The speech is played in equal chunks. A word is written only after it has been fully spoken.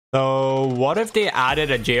So what if they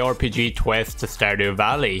added a JRPG twist to Stardew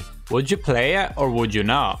Valley? Would you play it or would you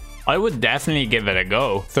not? I would definitely give it a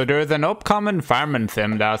go. So there is an upcoming farming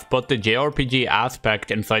sim that's put the JRPG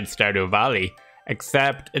aspect inside Stardew Valley,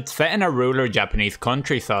 except it's set in a rural Japanese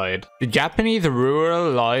countryside. The Japanese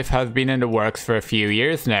rural life has been in the works for a few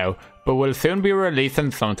years now, but will soon be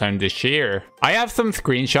releasing sometime this year. I have some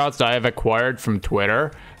screenshots that I have acquired from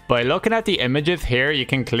Twitter. By looking at the images here, you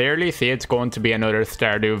can clearly see it's going to be another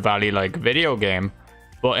Stardew Valley-like video game.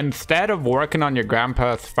 But instead of working on your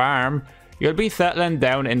grandpa's farm, you'll be settling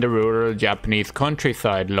down in the rural Japanese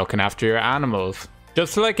countryside looking after your animals.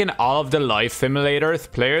 Just like in all of the life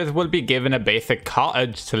simulators, players will be given a basic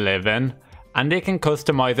cottage to live in, and they can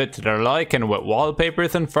customize it to their liking with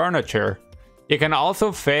wallpapers and furniture. You can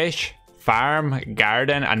also fish, farm,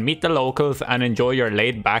 garden, and meet the locals and enjoy your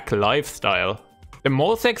laid-back lifestyle. The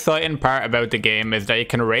most exciting part about the game is that you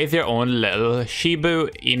can raise your own little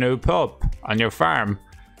Shiba Inu pup on your farm.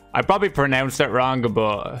 I probably pronounced it wrong,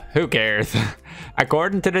 but who cares?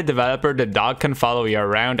 According to the developer, the dog can follow you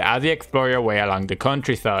around as you explore your way along the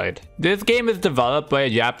countryside. This game is developed by a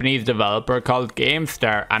Japanese developer called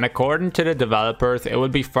GameStar, and according to the developers, it will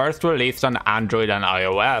be first released on Android and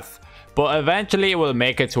iOS, but eventually it will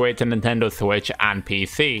make its way to Nintendo Switch and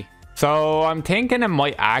PC. So I'm thinking it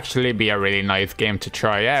might actually be a really nice game to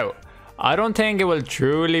try out. I don't think it will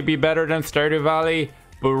truly be better than Stardew Valley,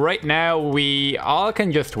 but right now we all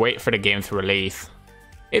can just wait for the game's release.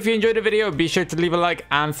 If you enjoyed the video, be sure to leave a like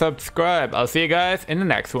and subscribe. I'll see you guys in the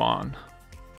next one.